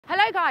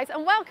Hello guys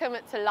and welcome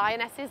to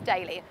Lionesses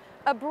Daily,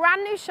 a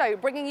brand new show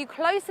bringing you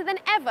closer than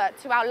ever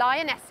to our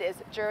Lionesses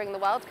during the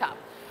World Cup.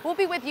 We'll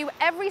be with you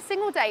every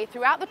single day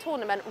throughout the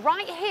tournament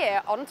right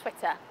here on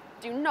Twitter.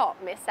 Do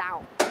not miss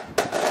out.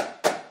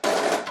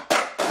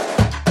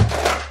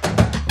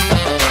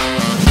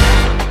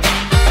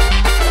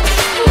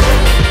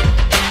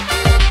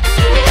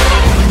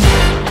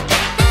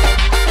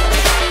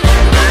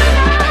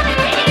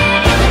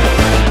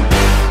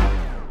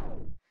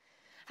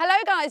 Hello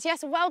guys,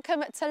 yes,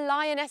 welcome to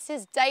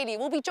Lionesses Daily.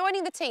 We'll be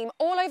joining the team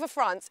all over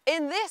France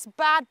in this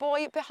bad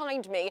boy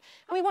behind me,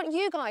 and we want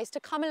you guys to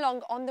come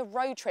along on the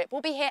road trip.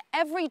 We'll be here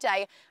every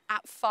day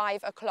at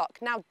 5 o'clock.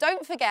 Now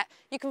don't forget,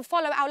 you can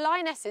follow our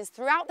Lionesses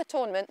throughout the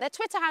tournament. Their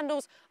Twitter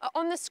handles are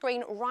on the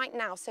screen right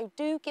now, so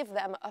do give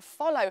them a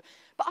follow.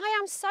 But I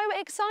am so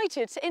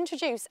excited to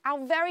introduce our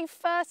very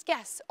first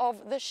guest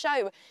of the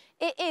show.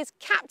 It is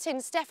Captain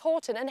Steph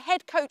Houghton and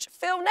Head Coach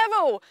Phil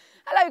Neville.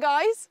 Hello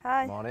guys.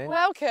 Hi. Morning.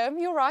 Welcome,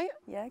 you all right?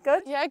 Yeah,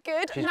 good. Yeah,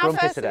 good. She's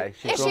grumpy today.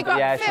 Is she grumpy?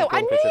 Yeah, Phil, she's grumpy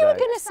I knew you were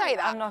today. going to say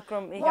that. I'm not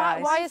grumpy,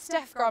 guys. Why is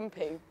Steph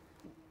grumpy?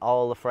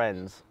 All the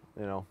friends,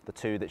 you know, the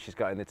two that she's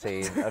got in the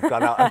team, have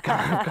gone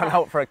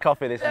out for a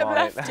coffee this They've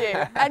morning. left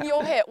you, and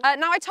you're here.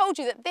 Now, I told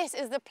you that this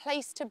is the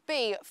place to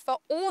be for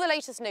all the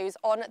latest news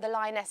on the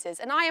Lionesses,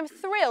 and I am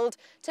thrilled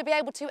to be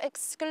able to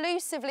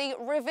exclusively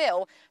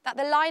reveal that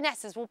the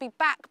Lionesses will be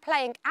back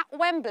playing at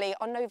Wembley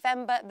on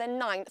November the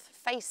 9th,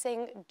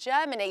 facing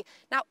Germany.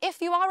 Now,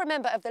 if you are a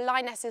member of the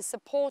Lionesses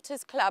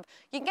Supporters Club,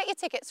 you can get your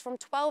tickets from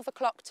 12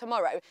 o'clock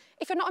tomorrow.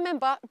 If you're not a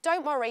member,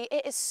 don't worry,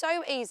 it is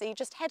so easy.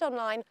 Just head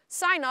online,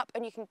 sign up,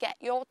 and you can get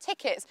your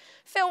tickets.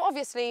 Phil,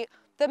 obviously,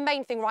 the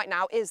main thing right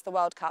now is the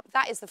World Cup.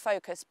 That is the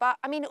focus. But,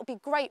 I mean, it would be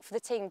great for the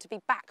team to be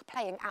back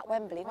playing at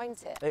Wembley,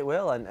 won't it? It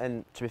will,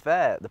 and to be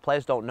fair, the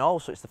players don't know,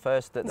 so it's the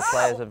first that the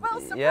players have... Well,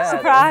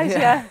 Surprise,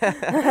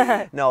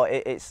 yeah. No,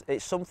 it's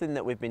something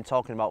that we've been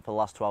talking about for the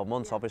last 12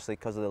 months, obviously,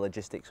 because of the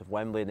logistics of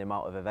Wembley and the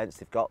amount of events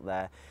they've got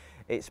there.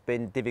 It's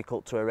been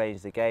difficult to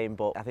arrange the game,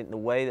 but I think the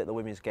way that the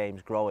women's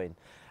game's growing,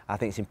 I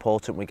think it's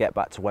important we get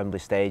back to Wembley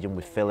Stadium,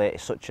 we fill it.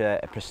 It's such a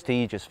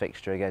prestigious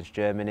fixture against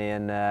Germany,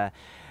 and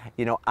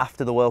you know,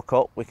 after the World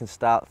Cup, we can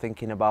start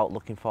thinking about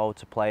looking forward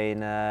to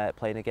playing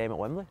a game at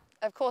Wembley.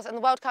 Of course, and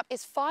the World Cup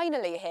is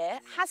finally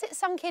here. Has it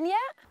sunk in yet?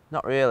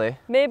 Not really.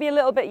 Maybe a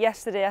little bit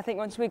yesterday. I think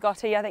once we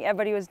got here, I think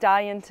everybody was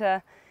dying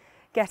to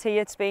get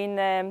here. It's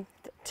been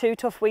 2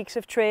 tough weeks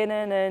of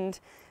training, and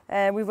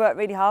we've worked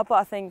really hard, but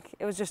I think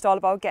it was just all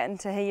about getting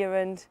to here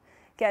and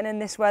getting in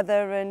this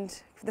weather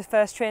and the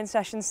first train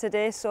sessions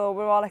today, so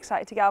we're all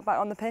excited to get out back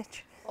on the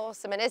pitch.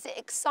 Awesome. And is it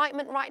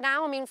excitement right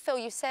now? I mean, Phil,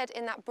 you said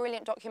in that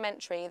brilliant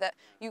documentary that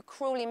you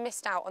cruelly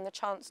missed out on the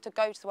chance to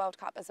go to the World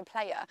Cup as a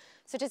player.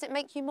 So does it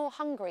make you more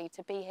hungry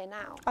to be here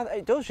now?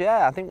 It does,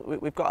 yeah. I think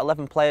we've got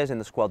 11 players in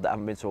the squad that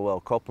haven't been to a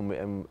World Cup,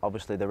 and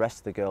obviously the rest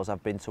of the girls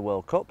have been to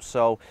World Cups.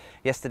 So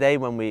yesterday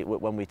when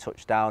we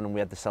touched down and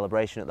we had the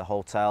celebration at the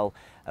hotel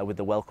with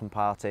the welcome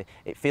party,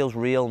 it feels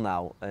real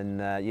now.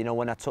 And you know,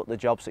 when I took the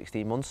job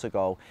 16 months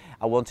ago,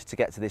 I wanted to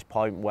get to this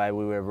point where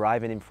we were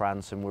arriving in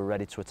France and we were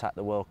ready to attack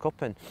the World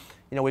Cup. And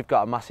you know, we've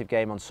got a massive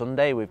game on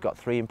Sunday. We've got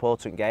 3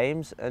 important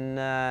games, and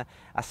I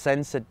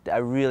sense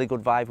a really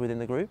good vibe within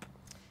the group.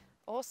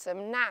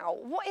 Awesome. Now,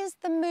 what is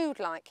the mood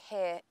like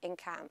here in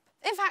camp?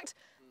 In fact,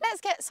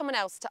 let's get someone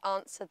else to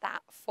answer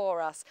that for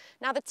us.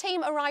 Now, the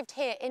team arrived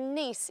here in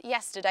Nice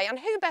yesterday, and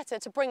who better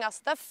to bring us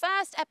the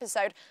first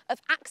episode of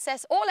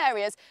Access All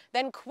Areas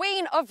than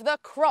Queen of the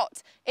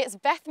Crot? It's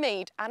Beth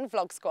Mead and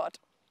Vlog Squad.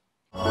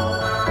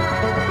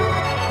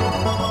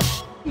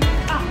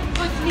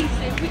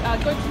 We are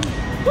going to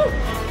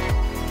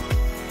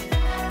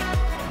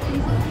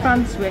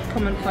France, we're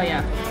coming for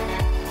you.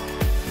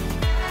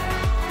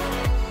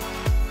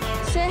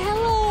 Say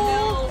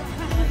hello.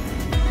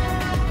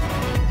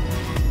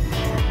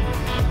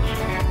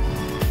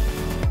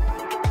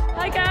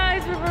 Hi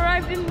guys, we've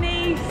arrived in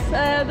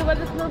Nice. The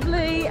weather's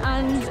lovely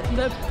and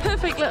the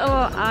perfect little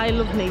I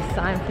love Nice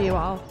sign for you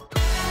all.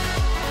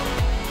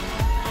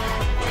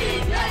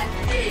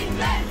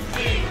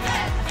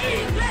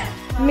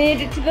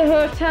 Made it to the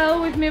hotel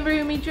with my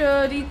roomie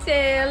Jodie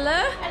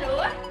Taylor.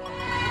 Hello.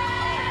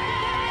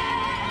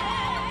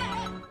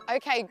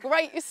 Okay,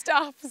 great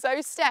stuff.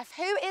 So, Steph,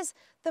 who is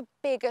the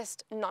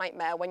biggest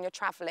nightmare when you're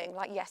travelling,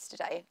 like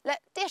yesterday?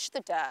 Dish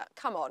the dirt,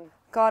 come on.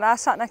 God, I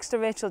sat next to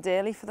Rachel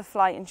Daly for the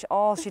flight, and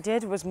all she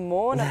did was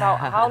moan about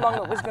how long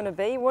it was going to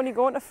be. We're only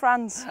going to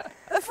France.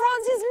 France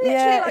is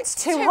literally like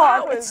it's too 2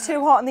 hot. hours. It's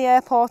too hot in the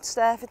airport,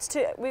 Steph.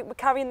 We're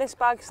carrying this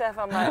bag, Steph.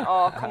 I'm like,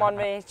 oh, come on,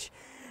 Rach.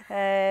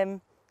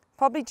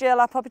 Probably Jill.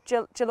 I'll probably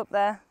Jill up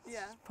there. Yeah.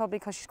 Probably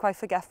because she's quite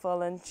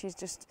forgetful and she's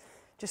just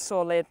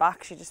so laid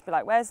back. She'd just be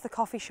like, "Where's the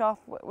coffee shop?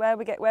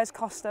 Where's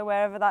Costa?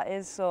 Wherever that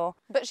is." So.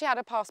 But she had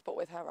a passport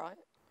with her, right?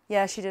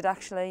 Yeah, she did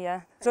actually,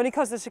 yeah. It's only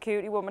because the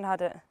security woman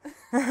had it.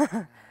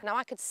 Now,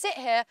 I could sit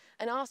here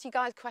and ask you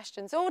guys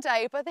questions all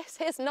day, but this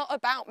is not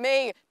about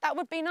me. That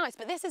would be nice,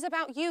 but this is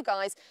about you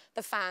guys,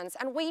 the fans,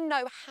 and we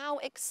know how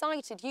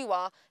excited you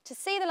are to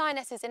see the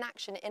Lionesses in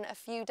action in a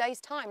few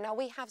days' time. Now,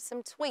 we have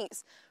some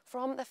tweets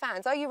from the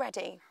fans. Are you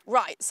ready?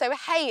 Right, so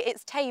hey,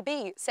 it's Tay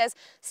B says,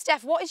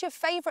 Steph, what is your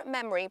favourite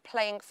memory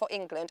playing for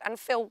England? And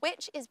Phil,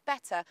 which is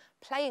better,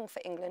 playing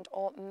for England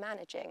or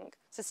managing?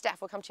 So Steph,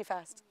 we'll come to you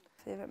first.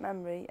 Favourite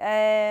memory?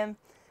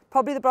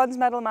 Probably the bronze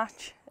medal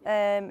match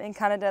in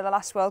Canada, the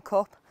last World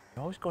Cup.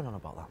 You're always going on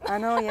about that. I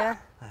know, yeah.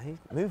 Hey,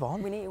 move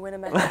on. We need to win a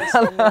medal this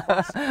time. No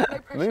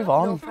pressure. Move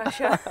on. No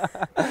pressure.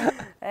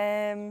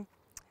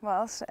 What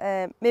else?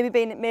 Maybe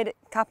being made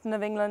captain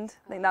of England.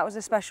 I think that was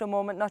a special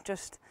moment, not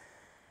just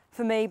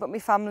for me, but my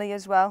family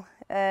as well.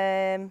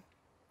 And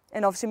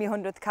obviously my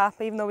 100th cap,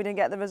 even though we didn't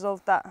get the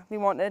result that we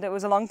wanted. It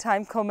was a long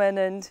time coming,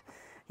 and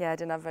yeah, I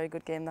didn't have a very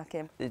good game that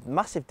game.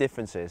 Massive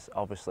differences,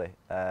 obviously.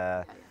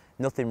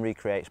 Nothing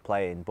recreates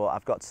playing, but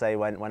I've got to say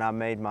when I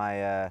made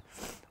my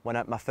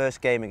my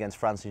first game against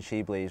France in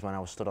She Believes, when I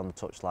was stood on the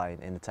touchline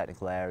in the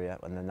technical area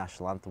when the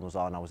national anthem was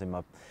on, I was in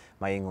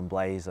my England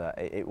blazer.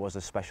 It was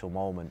a special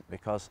moment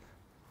because.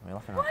 What are you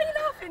laughing at? Why are you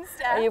laughing,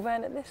 Steph? Are you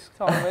wearing at this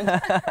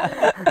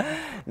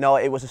tournament? No,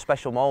 it was a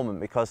special moment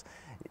because,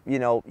 you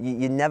know,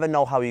 you never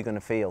know how you're going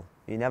to feel.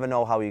 You never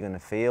know how you're going to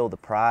feel, the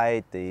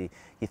pride, you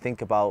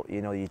think about,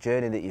 you know, your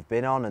journey that you've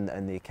been on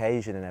and the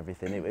occasion and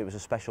everything. It was a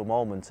special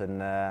moment,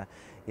 and,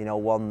 you know,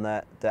 one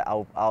that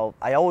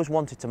I always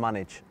wanted to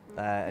manage.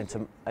 And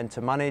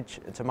to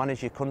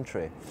manage your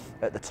country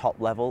at the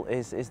top level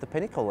is the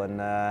pinnacle,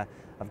 and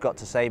I've got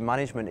to say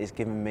management is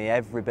giving me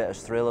every bit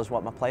as thrill as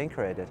what my playing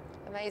career did.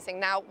 Amazing.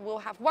 Now, we'll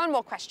have one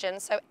more question.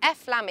 So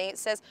F. Lammy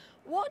says,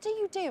 what do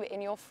you do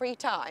in your free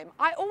time?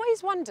 I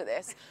always wonder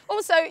this.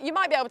 Also, you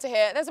might be able to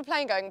hear, there's a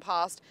plane going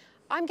past.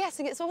 I'm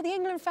guessing it's all the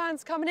England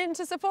fans coming in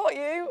to support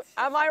you.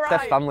 Am I right?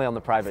 Steph's family on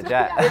the private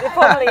jet. It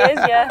probably is,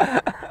 yeah.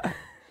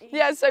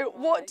 Yeah, so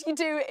what do you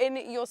do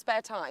in your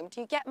spare time? Do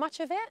you get much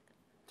of it?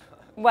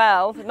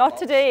 Well, not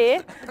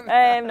today. No,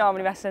 I'm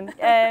only messing.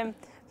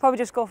 Probably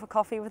just go for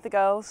coffee with the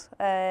girls.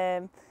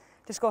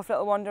 Just go for a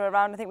little wander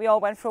around. I think we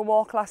all went for a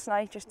walk last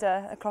night, just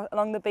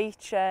along the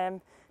beach,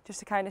 just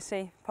to kind of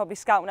see, probably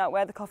scouting out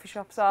where the coffee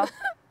shops are.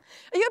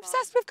 Are you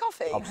obsessed with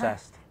coffee?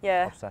 Obsessed.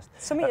 Yeah. Obsessed.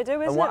 Something to do,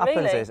 isn't it, And what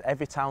really? happens is,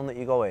 every town that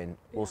you go in,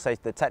 we'll say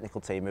to the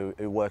technical team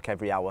who work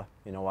every hour,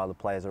 you know, while the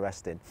players are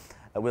resting,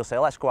 we'll say,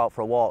 let's go out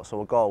for a walk. So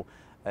we'll go,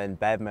 and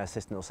Bev, my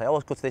assistant, will say, oh,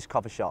 let's go to this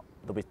coffee shop.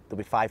 There'll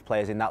be 5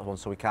 players in that one,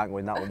 so we can't go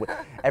in that one.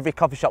 Every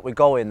coffee shop we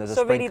go in, there's a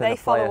sprinkling of players.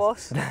 So really they follow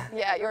us?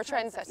 Yeah, you're a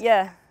trendsetter.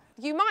 Yeah.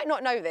 You might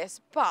not know this,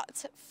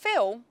 but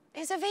Phil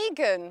is a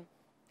vegan.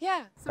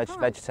 Yeah.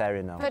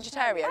 Vegetarian now.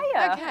 Vegetarian. Oh,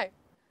 yeah.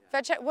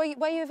 Okay.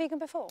 Were you a vegan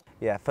before?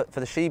 Yeah, for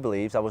the She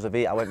Believes, I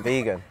went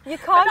vegan. You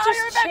can't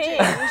just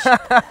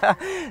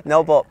change.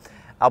 No, but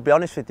I'll be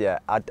honest with you,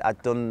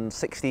 I'd done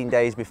 16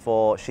 days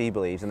before She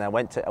Believes, and then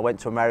I went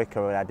to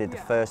America and I did the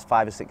first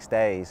 5 or 6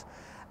 days.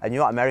 And you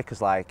know what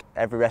America's like?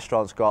 Every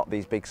restaurant's got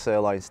these big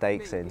sirloin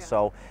steaks in.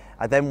 So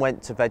I then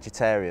went to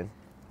vegetarian,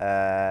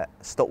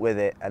 stuck with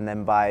it, and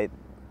then by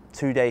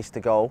 2 days to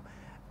go,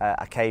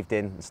 I caved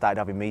in and started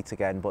having meat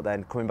again. But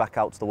then coming back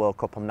out to the World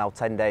Cup, I'm now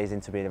 10 days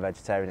into being a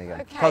vegetarian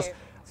again. Okay. Because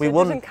So it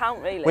doesn't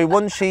count, really. we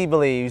won She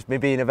Believes, me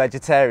being a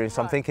vegetarian,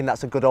 so I'm thinking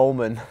that's a good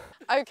omen.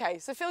 Okay,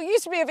 so Phil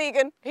used to be a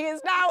vegan. He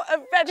is now a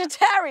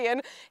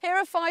vegetarian. Here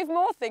are 5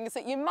 more things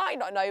that you might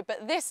not know,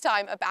 but this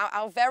time about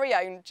our very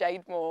own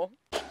Jade Moore.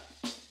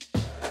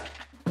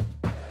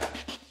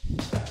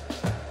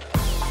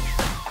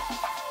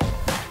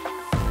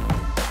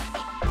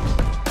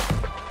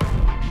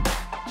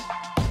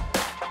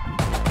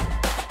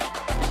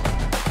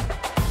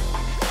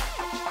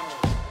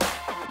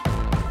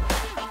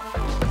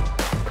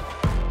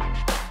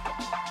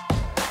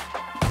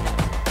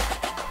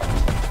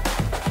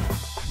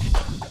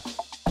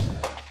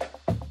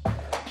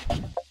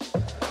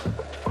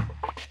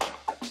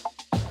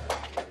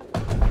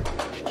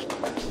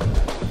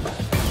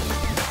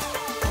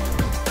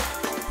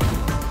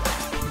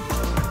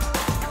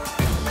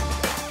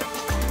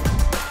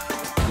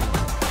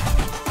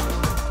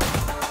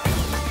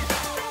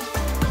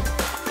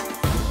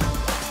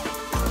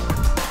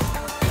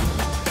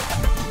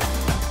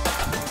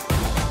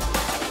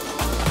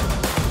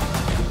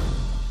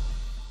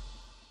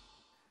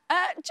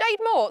 Jade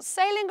Moore,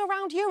 sailing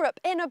around Europe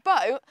in a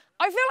boat.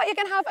 I feel like you're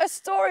going to have a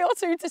story or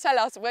two to tell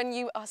us when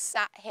you are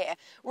sat here.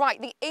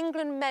 Right, the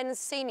England men's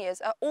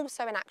seniors are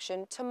also in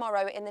action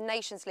tomorrow in the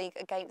Nations League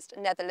against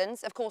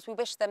Netherlands. Of course, we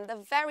wish them the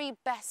very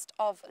best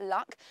of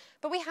luck,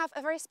 but we have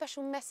a very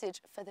special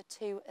message for the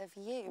 2 of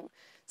you.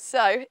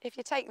 So, if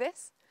you take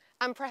this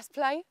and press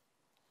play.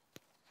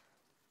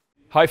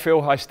 Hi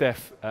Phil, hi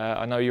Steph.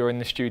 I know you're in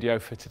the studio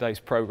for today's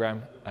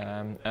programme,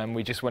 and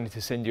we just wanted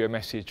to send you a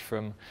message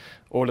from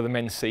all of the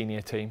men's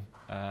senior team.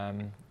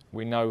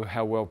 We know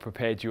how well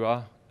prepared you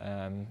are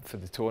for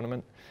the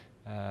tournament.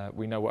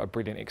 We know what a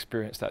brilliant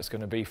experience that's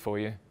going to be for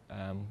you,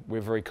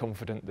 We're very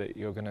confident that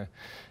you're going to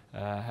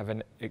have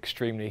an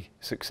extremely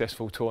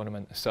successful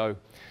tournament. So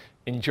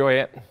enjoy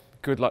it.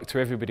 Good luck to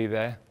everybody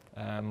there.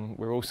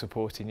 We're all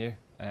supporting you,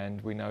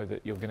 and we know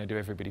that you're going to do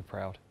everybody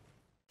proud.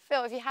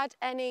 Phil, have you had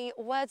any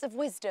words of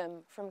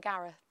wisdom from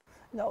Gareth?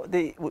 No,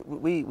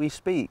 we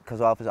speak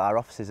because our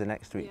offices are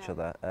next to each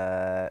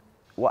other.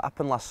 What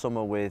happened last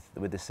summer with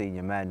the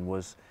senior men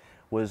was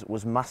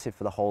massive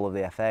for the whole of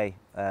the FA,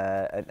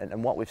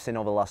 and what we've seen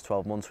over the last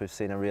 12 months, we've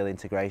seen a real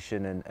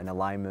integration and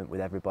alignment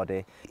with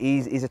everybody.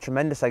 He's a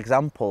tremendous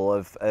example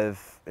of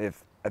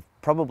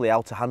probably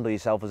how to handle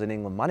yourself as an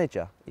England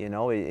manager, you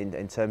know,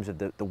 in terms of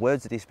the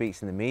words that he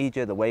speaks in the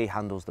media, the way he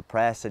handles the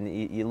press,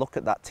 and you look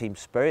at that team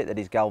spirit that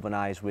he's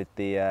galvanised with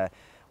the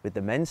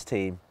men's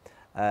team.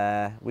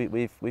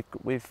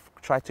 We've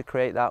tried to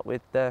create that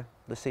with the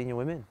senior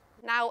women.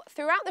 Now,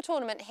 throughout the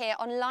tournament here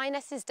on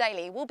Lionesses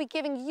Daily, we'll be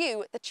giving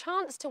you the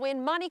chance to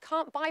win Money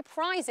Can't Buy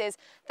prizes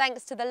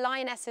thanks to the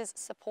Lionesses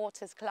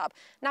Supporters Club.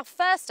 Now,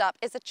 first up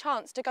is a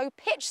chance to go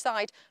pitch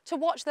side to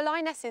watch the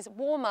Lionesses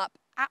warm up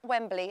at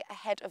Wembley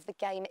ahead of the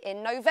game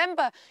in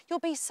November. You'll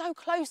be so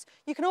close,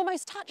 you can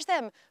almost touch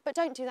them, but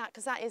don't do that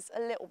because that is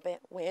a little bit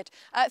weird.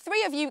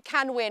 3 of you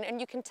can win and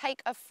you can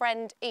take a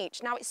friend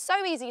each. Now, it's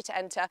so easy to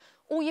enter.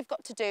 All you've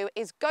got to do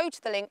is go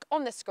to the link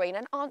on the screen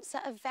and answer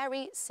a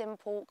very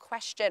simple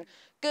question.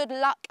 Good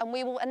luck, and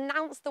we will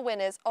announce the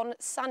winners on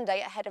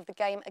Sunday ahead of the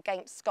game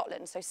against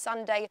Scotland. So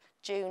Sunday,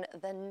 June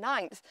the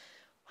 9th.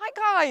 Right,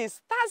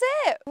 guys, that's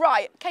it.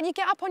 Right, can you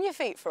get up on your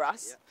feet for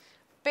us?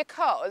 Yeah.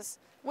 Because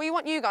we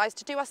want you guys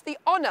to do us the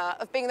honour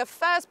of being the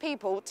first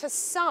people to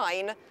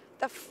sign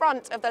the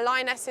front of the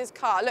Lionesses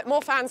car. Look,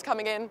 more fans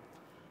coming in.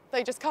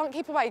 They just can't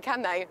keep away,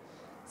 can they?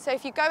 So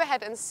if you go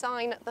ahead and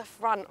sign the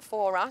front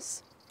for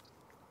us.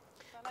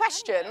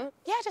 Question, anywhere?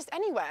 Yeah, just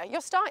anywhere.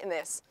 You're starting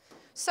this.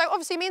 So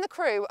obviously me and the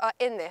crew are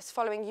in this,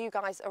 following you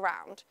guys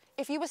around.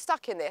 If you were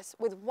stuck in this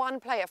with one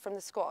player from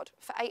the squad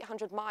for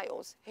 800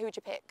 miles, who would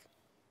you pick?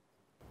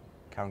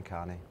 Karen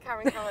Carney.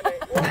 Karen Carney.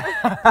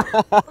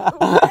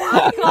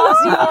 Of course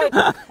you would.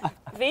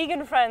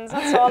 Vegan friends,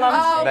 that's all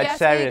I'm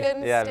saying. Yes,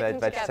 vegans, yeah, vegetarian.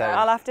 vegetarian.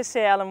 I'll have to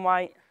say Ellen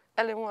White.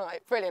 Ellen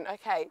White, brilliant.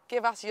 Okay,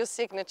 give us your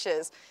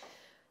signatures.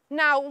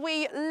 Now,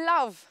 we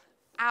love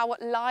our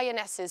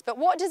Lionesses, but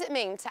what does it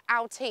mean to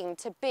our team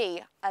to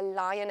be a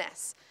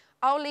Lioness?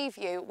 I'll leave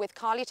you with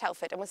Carly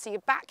Telford, and we'll see you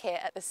back here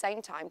at the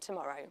same time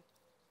tomorrow.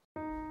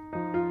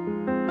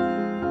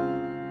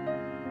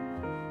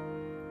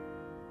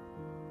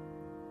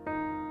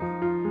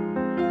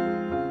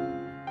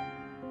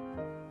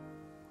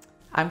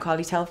 I'm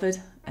Carly Telford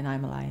and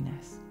I'm a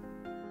Lioness.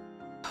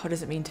 What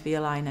does it mean to be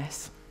a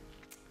Lioness?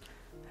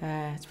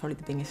 It's probably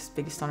the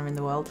biggest honour in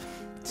the world.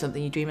 It's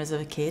something you dream as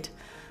a kid,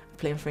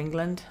 playing for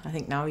England. I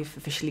think now you've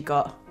officially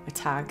got a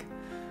tag.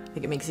 I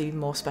think it makes it even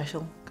more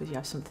special because you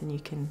have something you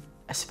can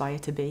aspire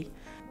to be.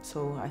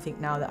 So I think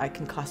now that I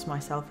can class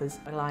myself as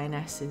a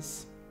Lioness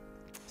is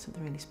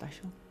something really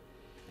special.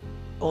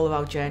 All of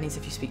our journeys,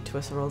 if you speak to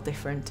us, are all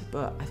different,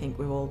 but I think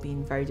we've all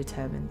been very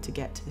determined to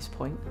get to this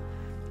point.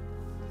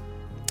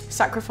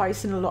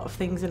 Sacrificing a lot of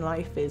things in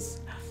life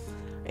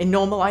in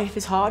normal life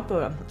is hard,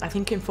 but I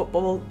think in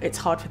football it's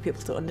hard for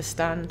people to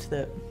understand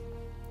that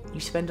you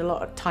spend a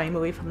lot of time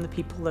away from the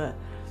people that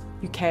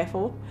you care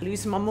for.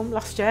 Losing my mum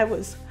last year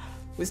was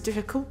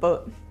difficult,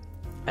 but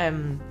at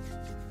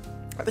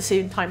the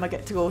same time I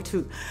get to go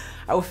to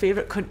our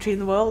favourite country in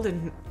the world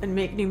and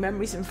make new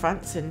memories in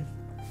France, and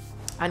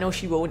I know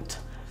she won't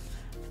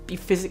be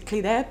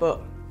physically there,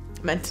 but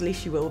mentally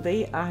she will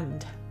be,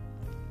 and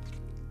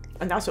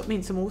that's what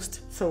means the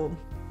most. So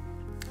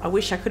I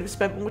wish I could have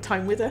spent more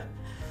time with her,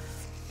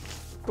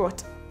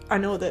 but I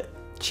know that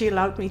she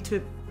allowed me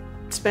to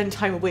spend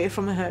time away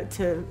from her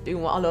to do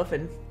what I love,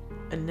 and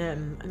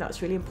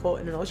that's really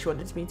important, and all she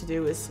wanted me to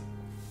do was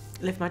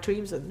live my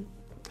dreams, and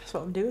that's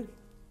what I'm doing.